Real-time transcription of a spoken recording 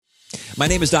My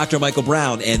name is Dr. Michael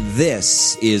Brown, and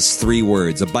this is 3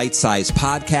 Words, a bite-sized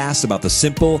podcast about the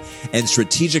simple and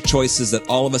strategic choices that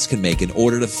all of us can make in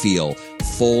order to feel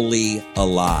fully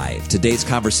alive. Today's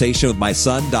conversation with my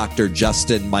son, Dr.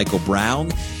 Justin Michael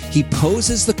Brown, he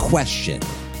poses the question,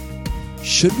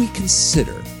 should we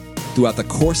consider throughout the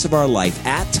course of our life,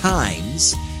 at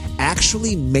times,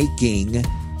 actually making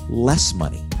less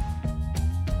money?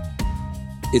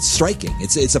 It's striking.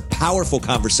 It's a powerful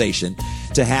conversation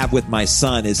to have with my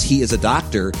son, as he is a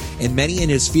doctor, and many in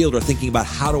his field are thinking about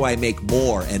how do I make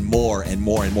more and more and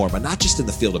more and more, but not just in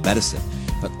the field of medicine,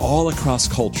 but all across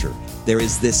culture. There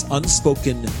is this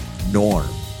unspoken norm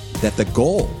that the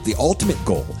goal, the ultimate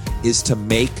goal, is to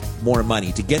make more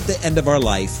money, to get the end of our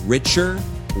life richer,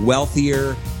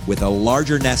 wealthier, with a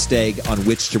larger nest egg on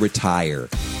which to retire.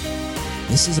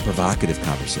 This is a provocative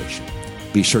conversation.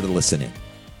 Be sure to listen in.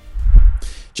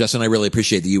 Justin, I really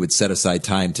appreciate that you would set aside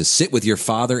time to sit with your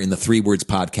father in the 3 Words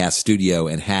podcast studio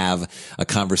and have a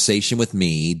conversation with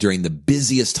me during the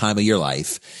busiest time of your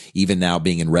life, even now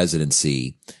being in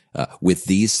residency, with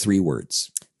these 3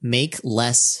 words. Make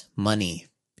less money.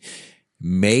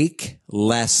 Make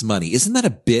less money. Isn't that a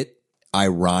bit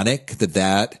ironic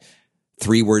that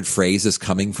 3-word phrase is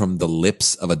coming from the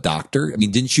lips of a doctor? I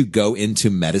mean, didn't you go into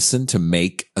medicine to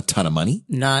make a ton of money?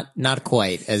 Not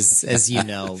quite, as you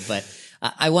know, but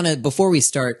I want to, before we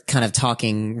start kind of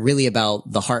talking really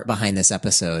about the heart behind this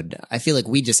episode, I feel like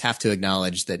we just have to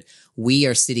acknowledge that we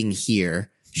are sitting here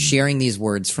sharing these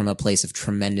words from a place of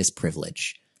tremendous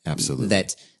privilege. Absolutely.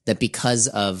 That because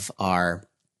of our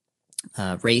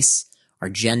race, our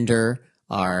gender,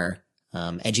 our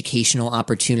educational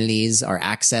opportunities, our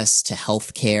access to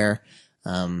health care,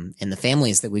 and the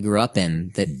families that we grew up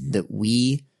in, that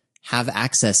we have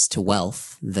access to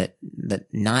wealth that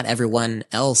not everyone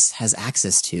else has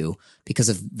access to because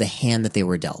of the hand that they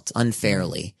were dealt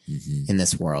unfairly in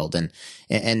this world.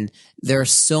 And there are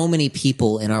so many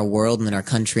people in our world and in our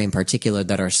country in particular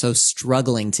that are so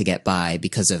struggling to get by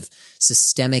because of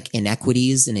systemic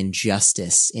inequities and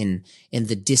injustice in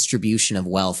the distribution of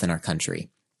wealth in our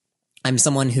country. I'm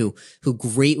someone who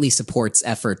greatly supports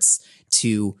efforts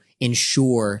to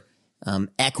ensure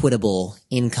equitable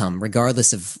income,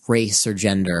 regardless of race or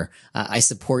gender. I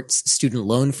support student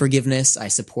loan forgiveness. I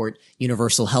support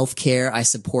universal health care. I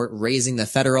support raising the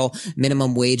federal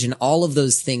minimum wage and all of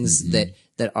those things that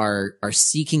are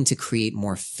seeking to create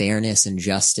more fairness and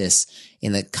justice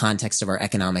in the context of our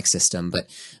economic system.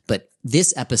 But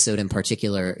this episode in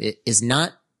particular is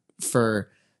not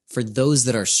for those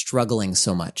that are struggling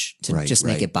so much to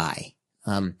make it by.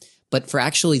 But for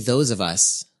actually those of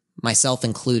us, myself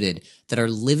included, that are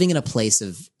living in a place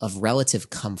of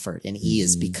relative comfort and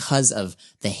ease because of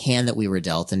the hand that we were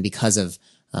dealt and because of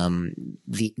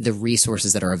the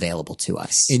resources that are available to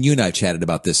us. And you and I have chatted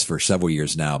about this for several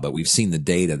years now, but we've seen the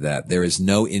data that there is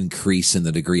no increase in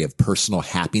the degree of personal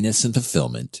happiness and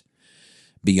fulfillment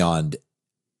beyond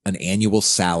an annual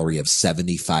salary of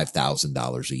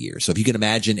 $75,000 a year. So if you can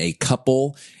imagine a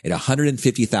couple at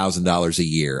 $150,000 a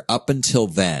year, up until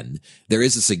then, there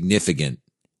is a significant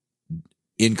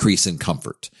increase in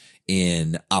comfort,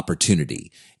 in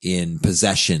opportunity, in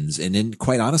possessions, and in,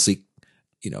 quite honestly,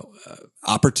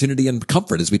 opportunity and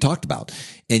comfort, as we talked about.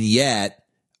 And yet,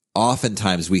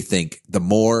 oftentimes we think the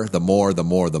more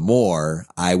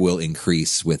I will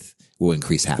increase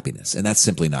happiness. And that's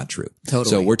simply not true.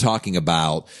 Totally. So we're talking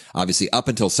about, obviously, up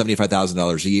until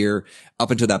 $75,000 a year,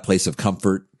 up until that place of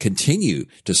comfort, continue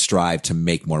to strive to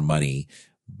make more money,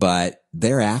 but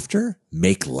thereafter,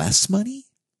 make less money?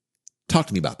 Talk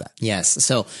to me about that. Yes.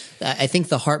 So I think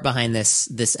the heart behind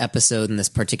this episode and this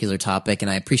particular topic,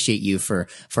 and I appreciate you for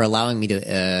allowing me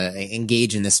to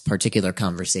engage in this particular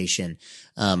conversation.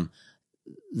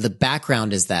 The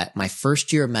background is that my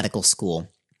first year of medical school,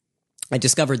 I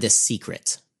discovered this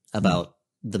secret about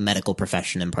the medical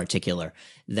profession in particular,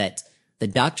 that the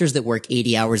doctors that work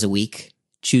 80 hours a week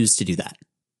choose to do that.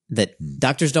 That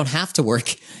doctors don't have to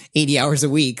work 80 hours a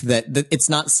week, that it's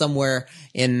not somewhere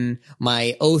in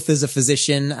my oath as a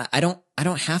physician. I don't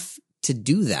have to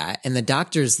do that. And the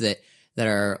doctors that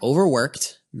are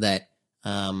overworked, that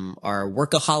are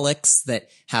workaholics, that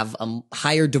have a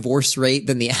higher divorce rate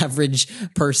than the average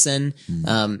person,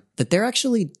 that they're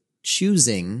actually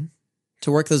choosing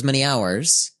to work those many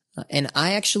hours. And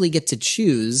I actually get to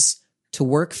choose to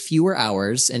work fewer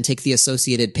hours and take the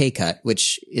associated pay cut,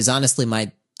 which is honestly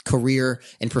my career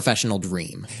and professional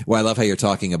dream. Well, I love how you're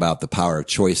talking about the power of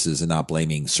choices and not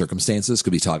blaming circumstances,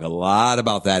 because we talk a lot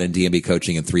about that in DMB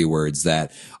coaching in 3 words,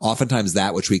 that oftentimes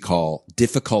that which we call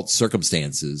difficult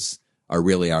circumstances are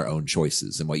really our own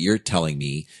choices. And what you're telling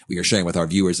me, what you're sharing with our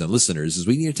viewers and listeners is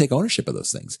we need to take ownership of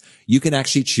those things. You can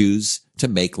actually choose to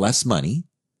make less money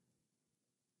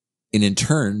and in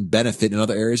turn benefit in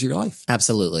other areas of your life.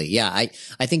 Absolutely. Yeah.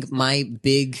 I think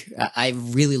I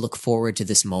really look forward to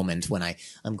this moment when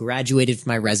I'm graduated from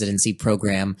my residency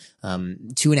program,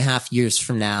 2.5 years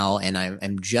from now. And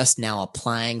I'm just now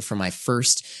applying for my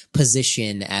first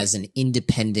position as an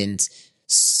independent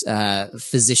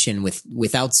physician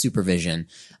without supervision.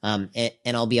 And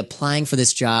I'll be applying for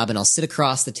this job and I'll sit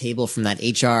across the table from that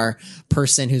HR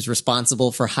person who's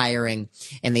responsible for hiring,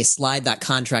 and they slide that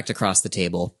contract across the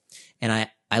table. And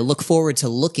I look forward to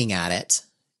looking at it,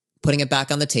 putting it back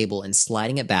on the table and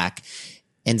sliding it back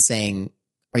and saying,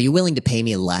 are you willing to pay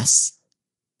me less?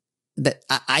 That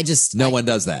no one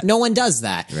does that. No one does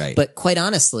that. Right. But quite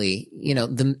honestly,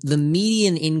 the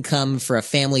median income for a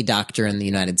family doctor in the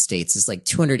United States is like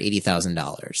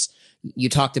 $280,000. You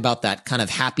talked about that kind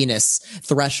of happiness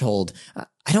threshold.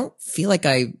 I don't feel like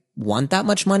I want that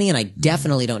much money, and I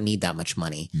definitely don't need that much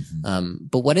money.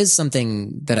 But what is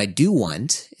something that I do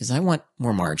want is I want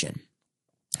more margin.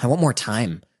 I want more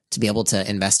time to be able to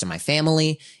invest in my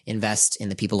family, invest in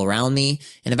the people around me,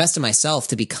 and invest in myself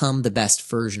to become the best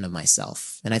version of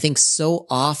myself. And I think so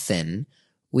often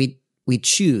we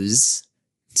choose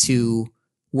to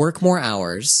work more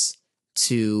hours,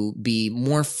 to be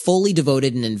more fully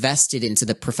devoted and invested into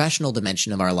the professional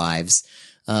dimension of our lives,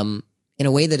 in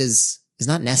a way that is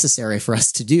not necessary for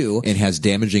us to do. And has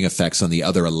damaging effects on the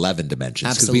other 11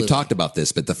 dimensions. Because we've talked about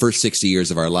this, but the first 60 years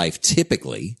of our life,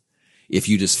 typically, if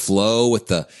you just flow with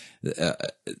the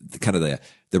kind of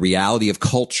the reality of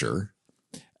culture,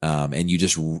 and you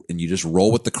just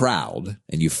roll with the crowd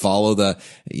and you follow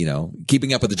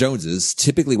keeping up with the Joneses,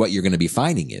 typically what you're going to be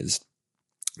finding is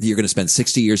that you're going to spend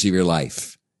 60 years of your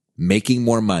life making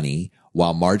more money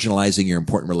while marginalizing your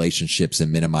important relationships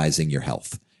and minimizing your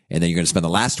health. And then you're going to spend the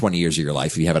last 20 years of your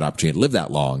life, if you have an opportunity to live that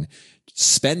long,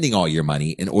 spending all your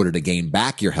money in order to gain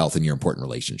back your health and your important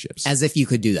relationships. As if you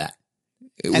could do that.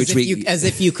 As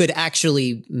if you could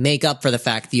actually make up for the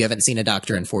fact that you haven't seen a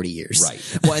doctor in 40 years.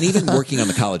 Right. Well, and even working on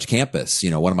the college campus,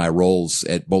 one of my roles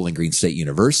at Bowling Green State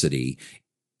University,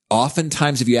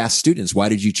 oftentimes if you ask students, why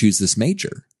did you choose this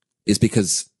major? Is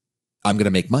because I'm going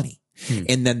to make money.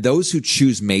 And then those who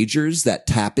choose majors that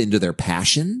tap into their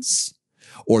passions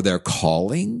or their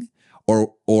calling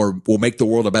or will make the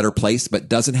world a better place, but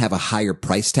doesn't have a higher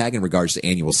price tag in regards to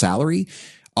annual salary,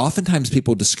 oftentimes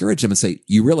people discourage them and say,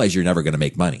 you realize you're never going to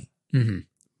make money.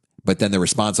 But then the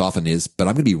response often is, but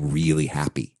I'm going to be really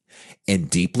happy and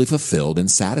deeply fulfilled and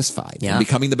satisfied and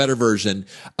becoming the better version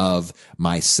of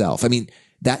myself. I mean,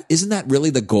 isn't that really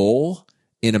the goal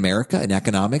in America in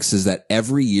economics, is that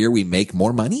every year we make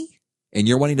more money and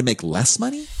you're wanting to make less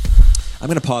money? I'm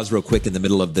going to pause real quick in the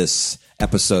middle of this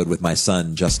episode with my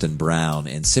son, Justin Brown,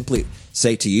 and simply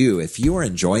say to you, if you are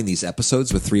enjoying these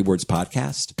episodes with 3 Words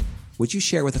Podcast, would you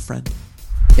share with a friend?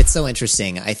 It's so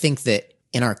interesting. I think that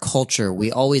in our culture,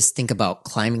 we always think about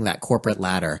climbing that corporate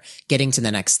ladder, getting to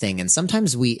the next thing. And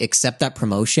sometimes we accept that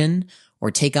promotion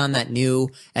or take on that new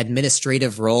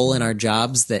administrative role in our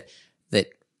jobs that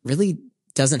really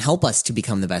doesn't help us to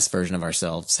become the best version of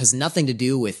ourselves, has nothing to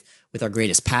do with our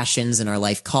greatest passions and our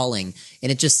life calling.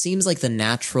 And it just seems like the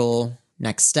natural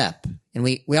next step. And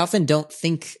we often don't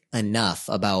think enough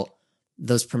about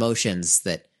those promotions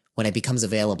that when it becomes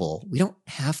available, we don't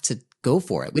have to go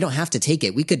for it. We don't have to take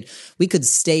it. We could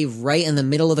stay right in the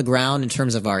middle of the ground in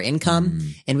terms of our income,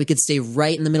 and we could stay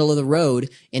right in the middle of the road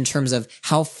in terms of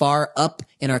how far up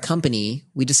in our company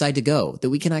we decide to go, that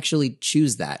we can actually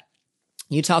choose that.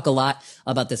 You talk a lot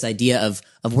about this idea of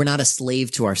we're not a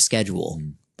slave to our schedule.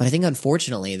 But I think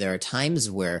unfortunately there are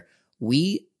times where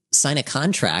we sign a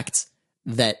contract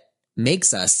that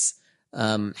makes us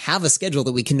have a schedule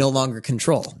that we can no longer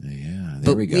control. Yeah,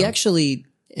 there we go. We actually,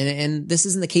 and this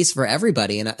isn't the case for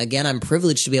everybody. And again, I'm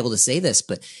privileged to be able to say this,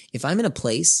 but if I'm in a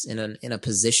place, in a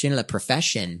position, in a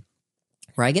profession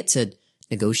where I get to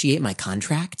negotiate my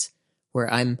contract, where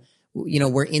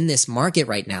we're in this market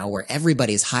right now where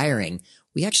everybody's hiring,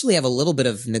 we actually have a little bit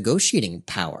of negotiating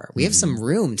power. We have some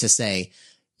room to say,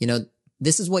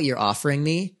 this is what you're offering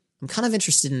me. I'm kind of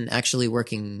interested in actually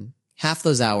working half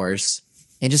those hours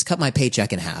and just cut my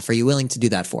paycheck in half. Are you willing to do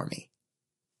that for me?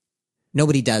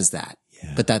 Nobody does that,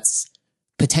 but that's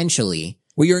potentially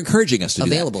well, you're encouraging us to do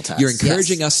available that. To us. You're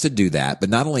encouraging us to do that, but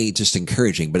not only just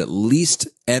encouraging, but at least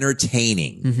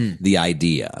entertaining the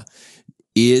idea.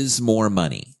 Is more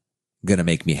money going to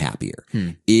make me happier?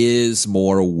 Is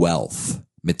more wealth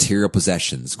material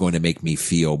possessions going to make me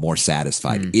feel more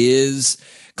satisfied? Is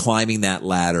climbing that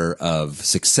ladder of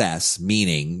success,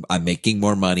 meaning I'm making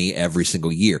more money every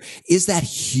single year, is that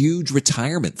huge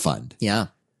retirement fund Yeah.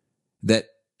 that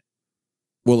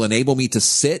will enable me to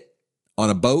sit on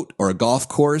a boat or a golf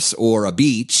course or a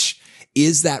beach?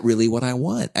 Is that really what I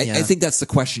want? Yeah. I think that's the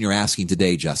question you're asking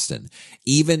today, Justin.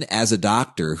 Even as a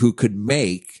doctor who could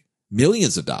make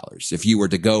millions of dollars if you were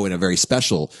to go in a very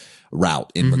special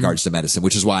route in regards to medicine,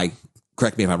 which is why,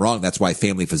 correct me if I'm wrong, that's why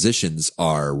family physicians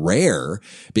are rare,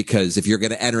 because if you're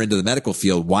going to enter into the medical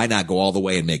field, why not go all the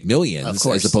way and make millions Of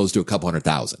course. as opposed to a couple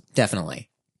 100,000? Definitely.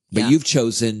 But Yeah. you've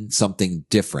chosen something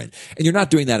different, and you're not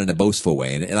doing that in a boastful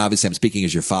way. And obviously I'm speaking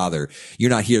as your father. You're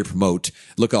not here to promote,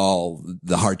 look at all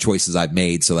the hard choices I've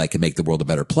made so that I can make the world a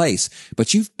better place.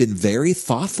 But you've been very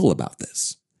thoughtful about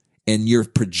this, and you're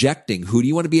projecting, who do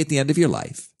you want to be at the end of your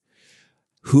life?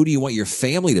 Who do you want your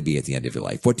family to be at the end of your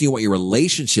life? What do you want your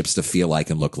relationships to feel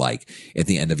like and look like at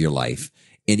the end of your life?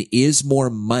 And is more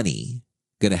money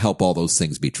going to help all those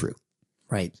things be true?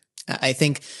 Right. I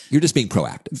think You're just being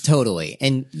proactive. totally.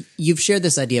 And you've shared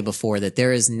this idea before that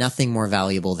there is nothing more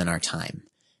valuable than our time.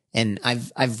 And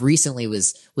I've recently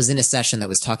was in a session that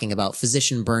was talking about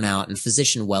physician burnout and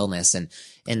physician wellness.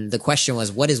 And the question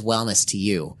was, what is wellness to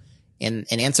you? And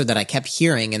an answer that I kept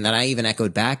hearing and that I even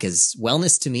echoed back is,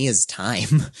 wellness to me is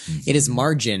time. It is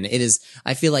margin. It is,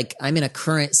 I feel like I'm in a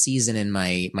current season in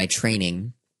my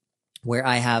training where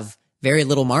I have very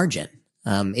little margin.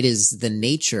 It is the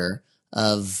nature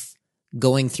of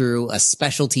going through a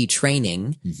specialty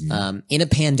training, in a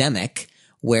pandemic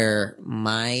where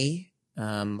my,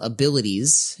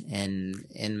 abilities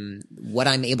and what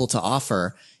I'm able to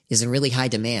offer is in really high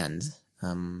demand,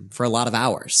 for a lot of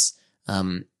hours.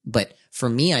 But for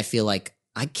me, I feel like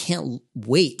I can't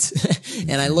wait.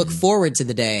 And I look forward to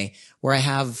the day where I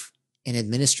have an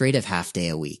administrative half day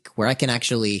a week where I can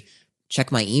actually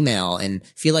check my email and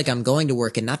feel like I'm going to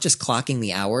work and not just clocking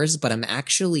the hours, but I'm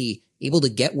actually able to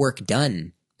get work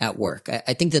done at work.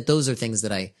 I think that those are things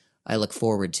that I look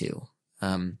forward to.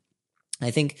 I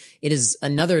think it is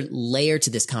another layer to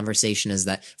this conversation is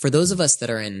that for those of us that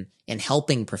are in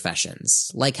helping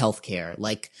professions like healthcare,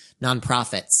 like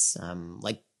nonprofits,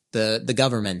 like the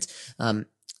government,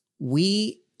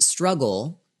 we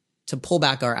struggle to pull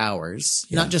back our hours,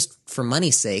 not just for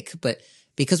money's sake, but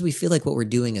because we feel like what we're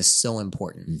doing is so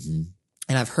important.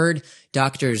 And I've heard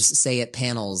doctors say at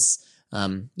panels,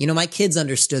 my kids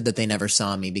understood that they never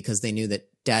saw me because they knew that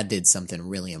dad did something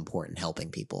really important helping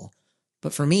people.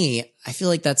 But for me, I feel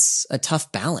like that's a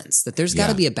tough balance, that there's got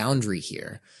to be a boundary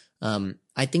here.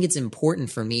 I think it's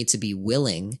important for me to be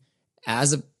willing,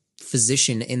 as a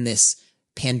physician in this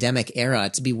pandemic era,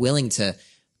 to be willing to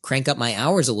crank up my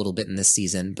hours a little bit in this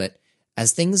season. But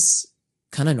as things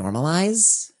kind of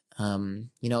normalize,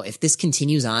 if this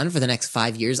continues on for the next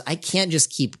 5 years, I can't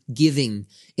just keep giving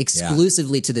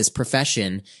exclusively to this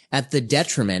profession at the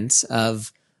detriment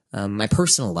of my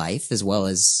personal life, as well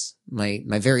as my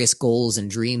various goals and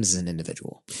dreams as an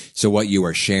individual. So what you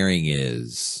are sharing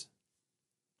is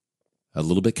a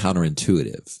little bit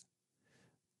counterintuitive,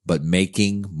 but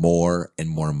making more and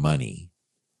more money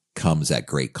comes at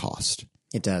great cost.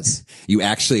 It does. You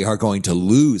actually are going to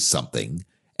lose something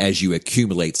as you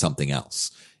accumulate something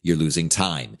else. You're losing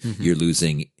time. You're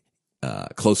losing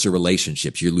closer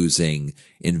relationships. You're losing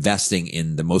investing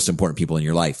in the most important people in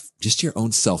your life, just your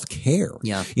own self-care.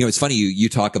 Yeah. It's funny. You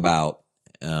talk about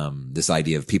this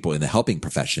idea of people in the helping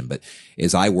profession, but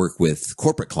as I work with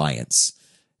corporate clients,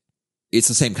 it's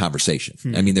the same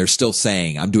conversation. I mean, they're still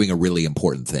saying, I'm doing a really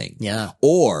important thing. Yeah.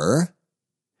 Or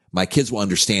my kids will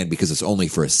understand because it's only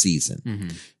for a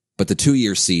season. But the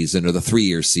 2-year season or the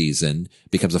 3-year season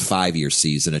becomes a 5-year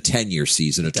season, a 10-year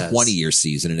season, a 20-year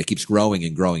season, and it keeps growing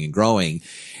and growing and growing.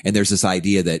 And there's this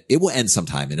idea that it will end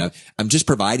sometime. And I'm just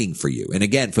providing for you. And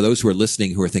again, for those who are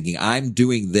listening, who are thinking, I'm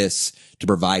doing this to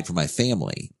provide for my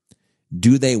family,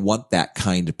 do they want that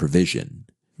kind of provision?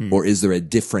 Or is there a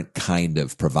different kind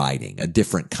of providing, a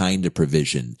different kind of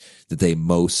provision that they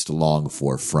most long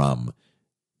for from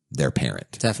their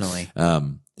parent? Definitely.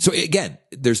 So again,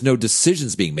 there's no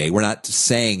decisions being made. We're not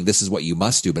saying this is what you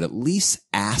must do, but at least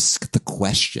ask the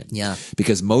question. Yeah.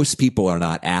 Because most people are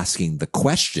not asking the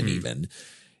question even.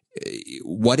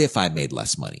 What if I made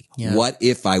less money? Yeah. What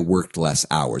if I worked less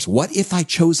hours? What if I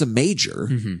chose a major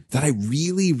that I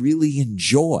really, really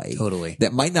enjoy? Totally.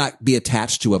 That might not be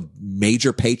attached to a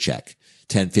major paycheck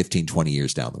 10, 15, 20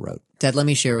 years down the road. Dad, let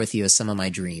me share with you some of my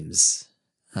dreams.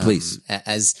 Please.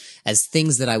 As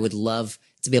things that I would love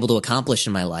to be able to accomplish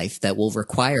in my life that will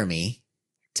require me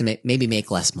to maybe make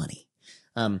less money.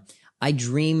 I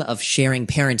dream of sharing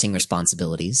parenting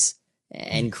responsibilities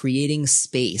and creating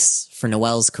space for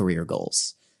Noelle's career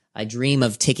goals. I dream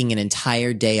of taking an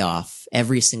entire day off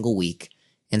every single week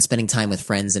and spending time with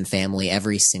friends and family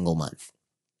every single month.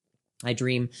 I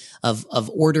dream of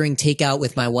ordering takeout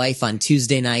with my wife on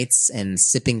Tuesday nights and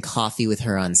sipping coffee with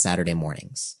her on Saturday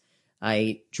mornings.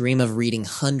 I dream of reading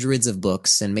hundreds of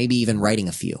books and maybe even writing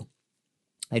a few.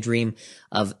 I dream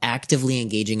of actively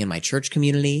engaging in my church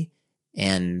community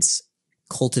and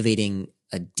cultivating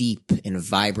a deep and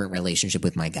vibrant relationship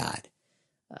with my God.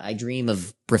 I dream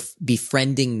of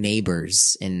befriending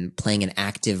neighbors and playing an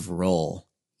active role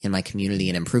in my community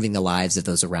and improving the lives of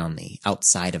those around me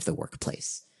outside of the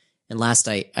workplace. And last,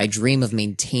 I dream of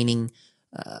maintaining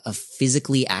a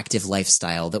physically active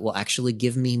lifestyle that will actually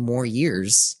give me more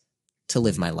years to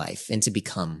live my life and to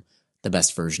become the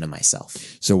best version of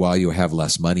myself. So while you have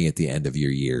less money at the end of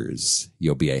your years,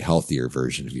 you'll be a healthier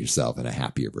version of yourself and a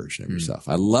happier version of yourself.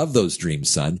 I love those dreams,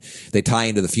 son. They tie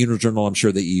into the funeral journal. I'm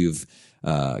sure that you've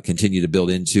continued to build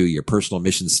into your personal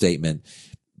mission statement,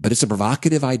 but it's a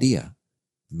provocative idea.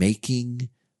 Making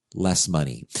less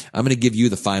money. I'm going to give you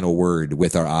the final word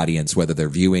with our audience, whether they're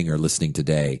viewing or listening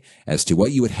today, as to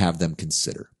what you would have them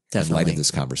consider in light of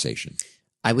this conversation.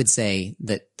 I would say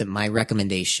that my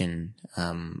recommendation,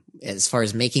 as far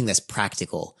as making this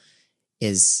practical,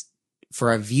 is for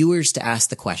our viewers to ask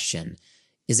the question,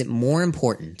 is it more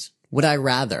important? Would I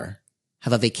rather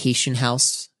have a vacation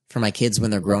house for my kids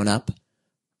when they're grown up?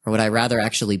 Or would I rather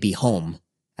actually be home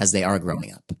as they are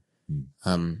growing up?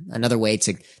 Another way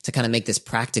to kind of make this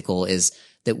practical is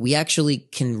that we actually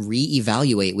can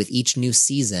reevaluate with each new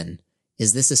season.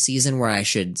 Is this a season where I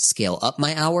should scale up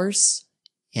my hours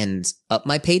and up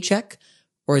my paycheck?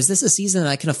 Or is this a season that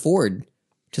I can afford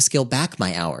to scale back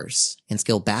my hours and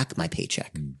scale back my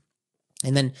paycheck?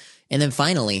 And then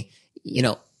finally,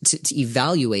 to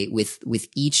evaluate with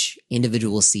each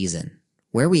individual season,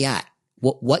 where are we at?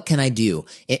 What can I do?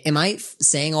 Am I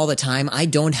saying all the time, I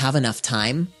don't have enough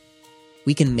time?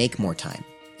 We can make more time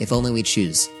if only we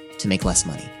choose to make less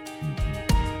money.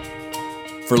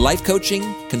 For life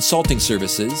coaching, consulting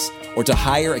services, or to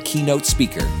hire a keynote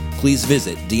speaker, please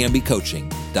visit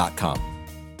dmbcoaching.com.